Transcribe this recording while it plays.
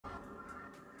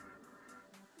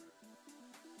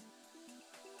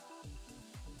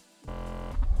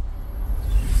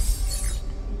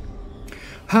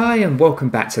Hi and welcome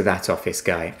back to That Office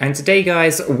Guy, and today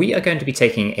guys we are going to be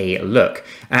taking a look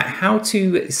at how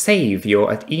to save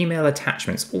your email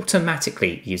attachments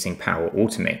automatically using Power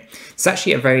Automate. It's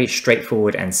actually a very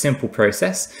straightforward and simple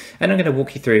process, and I'm going to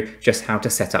walk you through just how to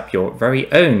set up your very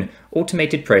own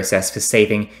automated process for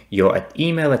saving your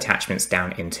email attachments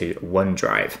down into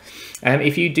OneDrive.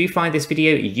 If you do find this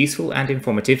video useful and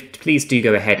informative, please do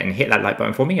go ahead and hit that like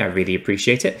button for me. I really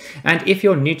appreciate it. And if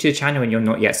you're new to the channel and you're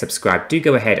not yet subscribed, do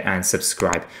go ahead and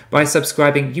subscribe. By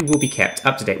subscribing, you will be kept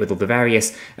up to date with all the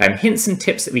various hints and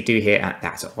tips that we do here at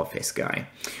That Office Guy.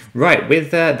 Right,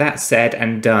 with that said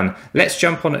and done, let's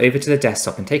jump on over to the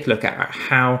desktop and take a look at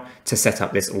how to set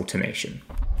up this automation.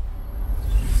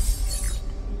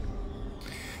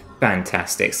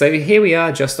 Fantastic. So here we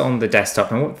are just on the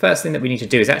desktop, and the first thing that we need to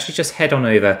do is actually just head on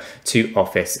over to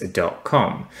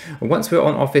office.com. Once we're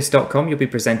on office.com, you'll be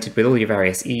presented with all your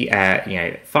various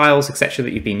files, etc.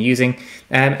 that you've been using,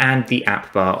 and the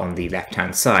app bar on the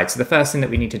left-hand side. So the first thing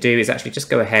that we need to do is actually just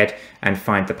go ahead and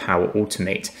find the Power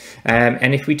Automate.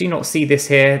 And if we do not see this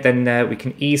here, then we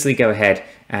can easily go ahead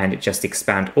and just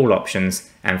expand all options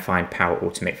and find Power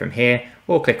Automate from here,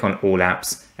 or click on all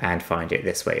apps and find it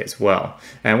this way as well.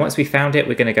 And once we found it,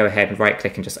 we're going to go ahead and right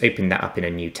click and just open that up in a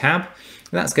new tab.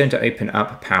 And that's going to open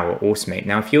up Power Automate.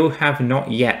 Now, if you have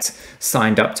not yet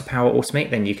signed up to Power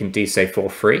Automate, then you can do so for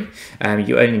free.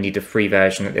 You only need a free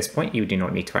version at this point. You do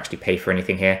not need to actually pay for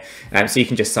anything here. So you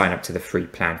can just sign up to the free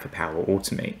plan for Power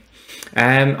Automate.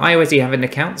 I already have an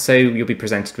account, so you'll be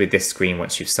presented with this screen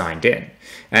once you've signed in.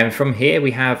 From here,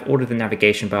 we have all of the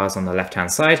navigation bars on the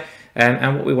left-hand side.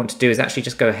 And what we want to do is actually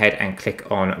just go ahead and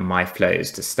click on My Flows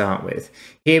to start with.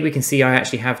 Here we can see I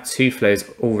actually have two flows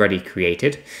already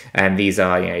created. And these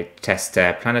are, test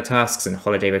planner tasks and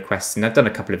holiday requests. And I've done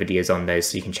a couple of videos on those,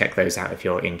 so you can check those out if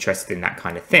you're interested in that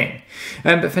kind of thing.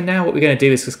 But for now, what we're going to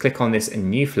do is just click on this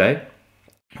new flow.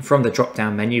 From the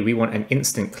drop-down menu, we want an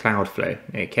instant cloud flow,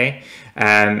 okay?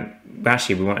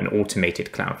 Actually, we want an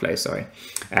automated cloud flow, sorry.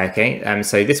 Okay,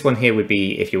 so this one here would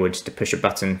be if you wanted to push a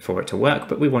button for it to work,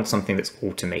 but we want something that's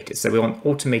automated. So we want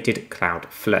automated cloud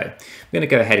flow. We're going to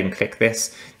go ahead and click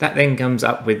this. That then comes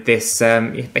up with this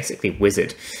basically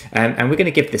wizard. And we're going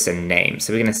to give this a name.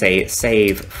 So we're going to say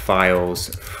save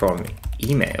files from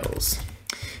emails.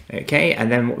 Okay, and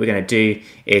then what we're going to do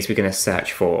is we're going to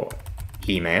search for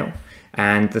email.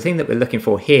 And the thing that we're looking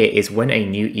for here is when a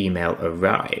new email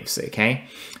arrives, okay?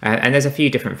 And there's a few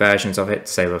different versions of it.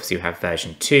 So obviously we have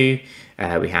version 2,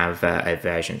 we have a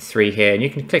version 3 here, and you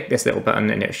can click this little button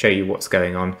and it'll show you what's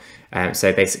going on.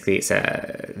 So basically it's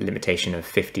a limitation of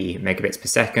 50 megabits per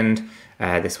second.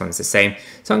 This one's the same.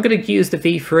 So I'm going to use the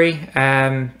V3.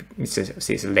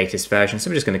 Obviously it's the latest version, so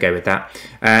I'm just going to go with that.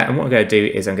 And what I'm going to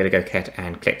do is I'm going to go ahead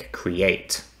and click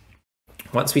Create.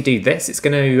 Once we do this, it's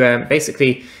going to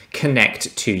basically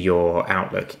connect to your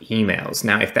Outlook emails.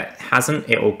 Now, if that hasn't,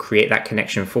 it will create that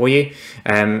connection for you.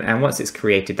 And once it's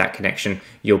created that connection,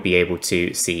 you'll be able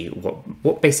to see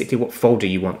what folder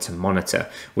you want to monitor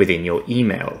within your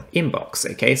email inbox.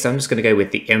 Okay, so I'm just going to go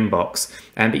with the inbox,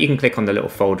 but you can click on the little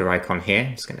folder icon here.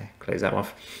 I'm just going to close that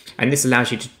off. And this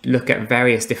allows you to look at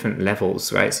various different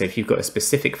levels, right? So if you've got a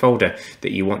specific folder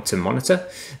that you want to monitor,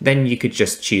 then you could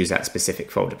just choose that specific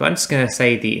folder. But I'm just going to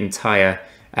say the entire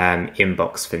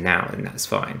inbox for now, and that's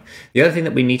fine. The other thing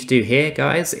that we need to do here,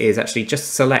 guys, is actually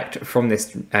just select from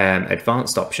this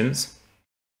advanced options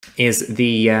is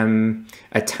the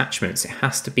attachments. It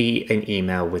has to be an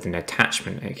email with an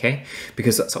attachment, okay?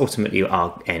 Because that's ultimately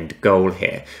our end goal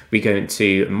here. We're going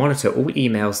to monitor all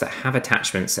emails that have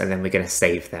attachments, and then we're going to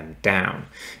save them down,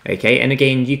 okay? And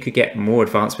again, you could get more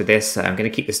advanced with this. I'm going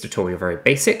to keep this tutorial very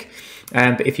basic.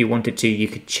 But if you wanted to, you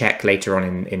could check later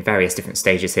on in various different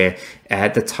stages here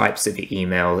the types of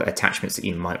email attachments that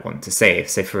you might want to save.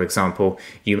 So for example,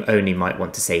 you only might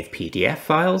want to save PDF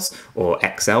files or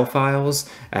Excel files,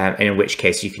 and in which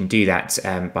case you can do that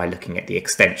by looking at the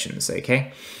extensions,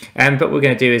 okay? But what we're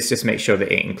going to do is just make sure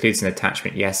that it includes an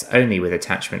attachment. Yes, only with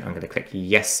attachment. I'm going to click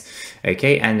yes,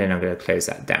 okay, and then I'm going to close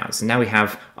that down. So now we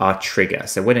have our trigger.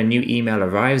 So when a new email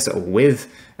arrives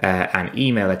with an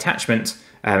email attachment,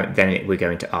 then we're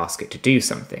going to ask it to do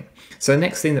something. So the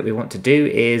next thing that we want to do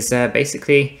is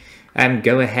basically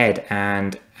go ahead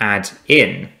and add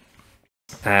in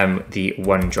the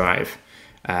OneDrive.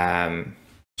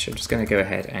 So I'm just going to go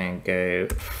ahead and go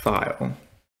File,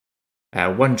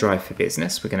 OneDrive for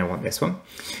Business. We're going to want this one.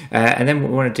 And then what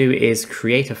we want to do is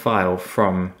create a file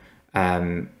from,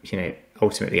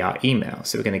 ultimately our email.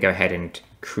 So we're going to go ahead and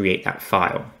create that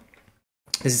file.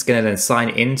 This is going to then sign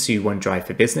into OneDrive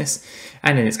for Business,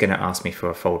 and then it's going to ask me for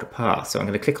a folder path. So I'm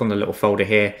going to click on the little folder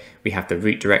here. We have the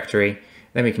root directory.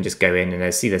 then we can just go in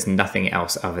and see there's nothing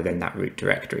else other than that root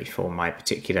directory for my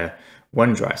particular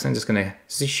OneDrive. So I'm just going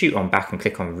to shoot on back and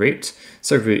click on root.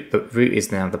 So root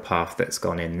is now the path that's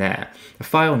gone in there. The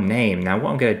file name, now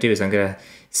what I'm going to do is I'm going to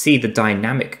see the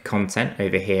dynamic content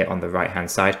over here on the right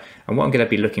hand side, and what I'm going to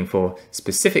be looking for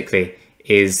specifically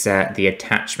is the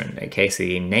attachment. Okay, so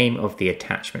the name of the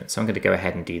attachment. So I'm going to go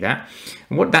ahead and do that.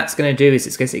 And what that's going to do is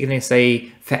it's going to say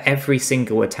for every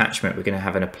single attachment, we're going to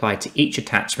have an apply to each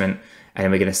attachment, and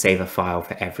then we're going to save a file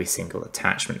for every single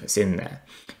attachment that's in there.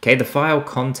 Okay, the file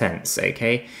contents,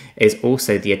 okay, is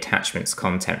also the attachments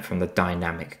content from the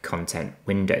dynamic content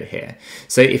window here.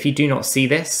 So if you do not see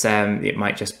this, it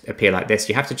might just appear like this.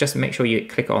 You have to just make sure you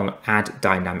click on add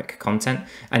dynamic content,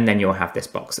 and then you'll have this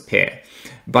box appear.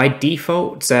 By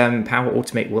default, Power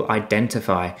Automate will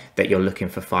identify that you're looking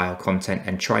for file content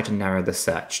and try to narrow the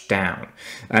search down.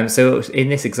 So in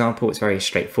this example, it's very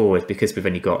straightforward because we've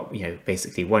only got,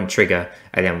 basically one trigger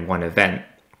and then one event.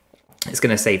 It's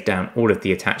going to save down all of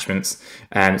the attachments.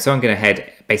 So I'm going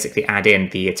to basically add in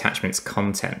the attachments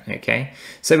content. Okay,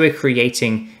 so we're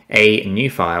creating a new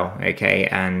file. Okay,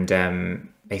 and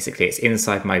basically it's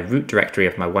inside my root directory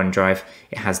of my OneDrive.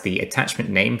 It has the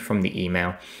attachment name from the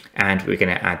email, and we're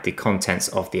going to add the contents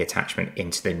of the attachment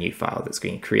into the new file that's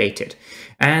being created.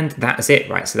 And that's it,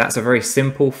 right? So that's a very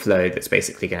simple flow that's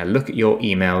basically going to look at your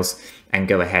emails and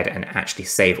go ahead and actually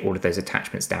save all of those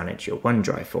attachments down into your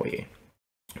OneDrive for you.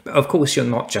 But of course, you're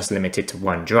not just limited to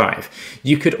OneDrive.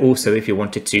 You could also, if you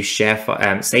wanted to,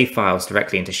 save files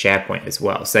directly into SharePoint as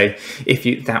well. So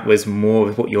if that was more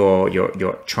of what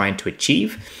you're trying to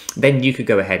achieve, then you could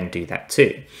go ahead and do that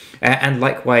too. And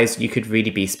likewise, you could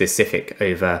really be specific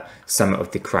over some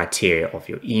of the criteria of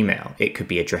your email. It could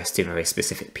be addressed to very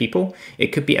specific people. It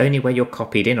could be only where you're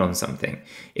copied in on something.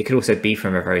 It could also be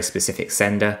from a very specific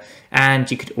sender. And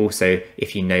you could also,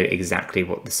 if you know exactly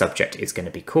what the subject is going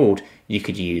to be called, you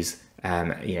could use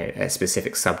a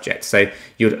specific subject. So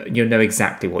you'll know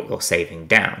exactly what you're saving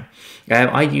down.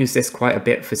 I use this quite a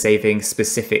bit for saving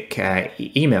specific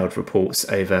emailed reports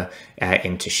over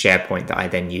into SharePoint that I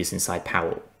then use inside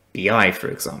Power BI, for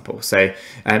example. So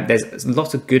there's a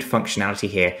lot of good functionality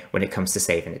here when it comes to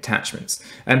saving attachments.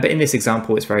 But in this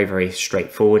example, it's very, very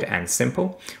straightforward and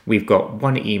simple. We've got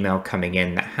one email coming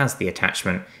in that has the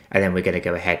attachment, and then we're going to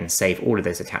go ahead and save all of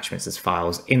those attachments as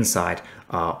files inside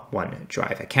our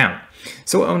OneDrive account.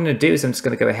 So what I'm going to do is I'm just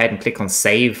going to go ahead and click on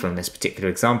save from this particular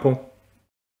example,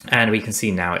 and we can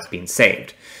see now it's been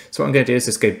saved. So what I'm going to do is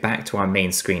just go back to our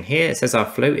main screen here. It says our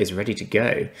flow is ready to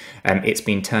go. It's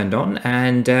been turned on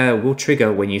and will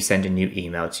trigger when you send a new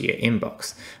email to your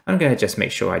inbox. I'm going to just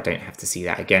make sure I don't have to see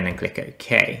that again and click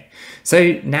OK.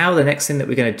 So now the next thing that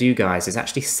we're going to do, guys, is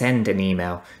actually send an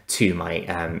email to my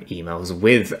emails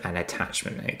with an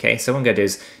attachment. Okay, so what I'm going to do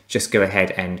is just go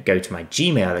ahead and go to my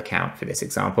Gmail account for this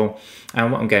example.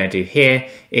 And what I'm going to do here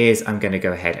is I'm going to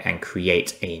go ahead and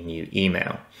create a new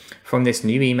email. From this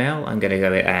new email, I'm going to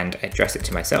go and address it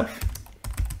to myself.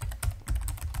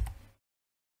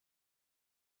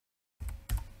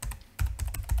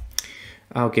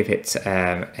 I'll give it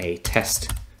a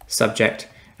test subject,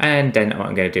 and then what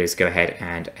I'm going to do is go ahead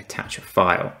and attach a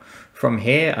file. From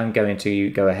here, I'm going to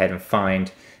go ahead and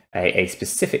find a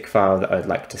specific file that I'd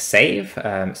like to save.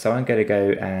 So I'm going to go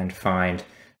and find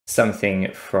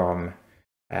something from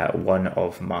one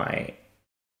of my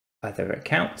other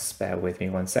accounts. Bear with me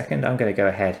 1 second. I'm going to go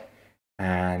ahead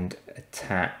and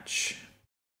attach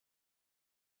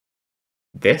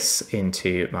this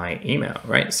into my email,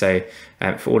 right? So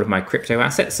for all of my crypto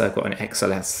assets, I've got an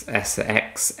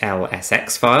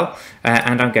XLSX file,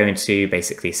 and I'm going to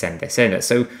basically send this in.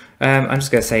 So I'm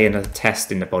just going to say another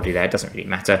test in the body there. It doesn't really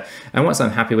matter. And once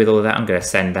I'm happy with all of that, I'm going to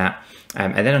send that,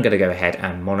 and then I'm going to go ahead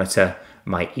and monitor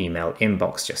my email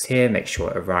inbox just here, make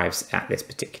sure it arrives at this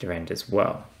particular end as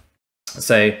well.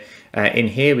 So in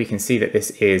here we can see that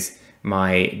this is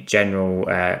my general,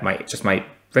 my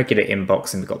regular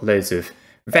inbox, and we've got loads of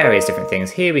various different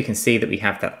things. Here we can see that we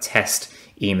have that test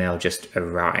email just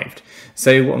arrived.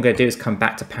 So what I'm going to do is come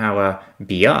back to Power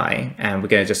BI, and we're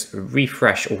going to just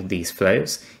refresh all these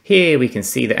flows. Here we can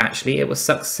see that actually it was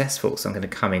successful. So I'm going to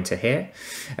come into here.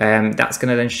 That's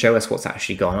going to then show us what's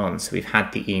actually gone on. So we've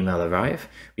had the email arrive.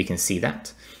 We can see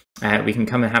that. We can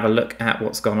come and have a look at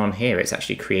what's gone on here. It's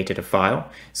actually created a file.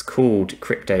 It's called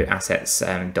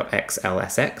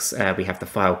cryptoassets.xlsx. We have the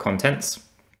file contents.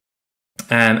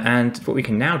 And what we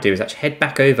can now do is actually head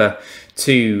back over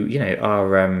to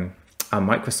our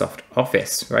Microsoft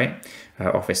Office, right?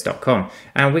 office.com.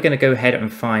 And we're going to go ahead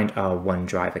and find our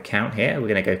OneDrive account here. We're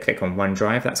going to go click on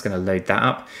OneDrive. That's going to load that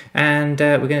up, and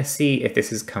we're going to see if this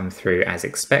has come through as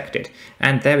expected.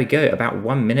 And there we go. About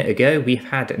 1 minute ago, we've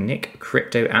had Nick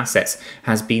Crypto Assets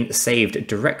has been saved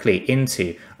directly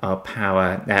into our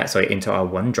into our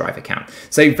OneDrive account.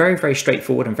 So very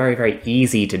straightforward and very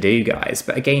easy to do, guys.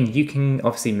 But again, you can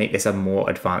obviously make this a more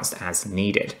advanced as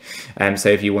needed. So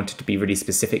if you wanted to be really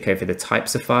specific over the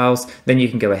types of files, then you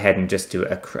can go ahead and just do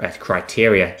a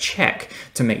criteria check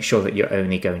to make sure that you're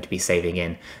only going to be saving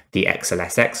in the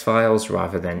XLSX files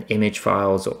rather than image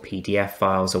files or PDF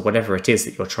files or whatever it is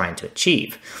that you're trying to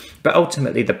achieve. But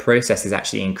ultimately, the process is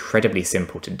actually incredibly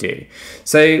simple to do.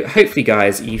 So hopefully,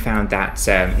 guys, you found that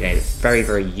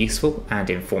very useful and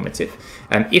informative.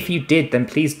 If you did, then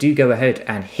please do go ahead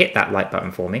and hit that like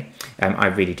button for me. I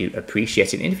really do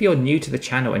appreciate it. And if you're new to the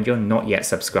channel and you're not yet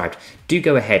subscribed, do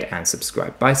go ahead and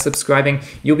subscribe. By subscribing,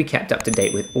 you'll be kept up to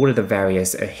date with all of the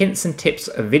various hints and tips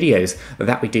of videos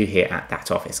that we do here at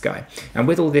That Office Guy. And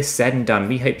with all this said and done,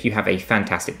 we hope you have a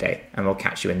fantastic day, and we'll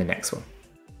catch you in the next one.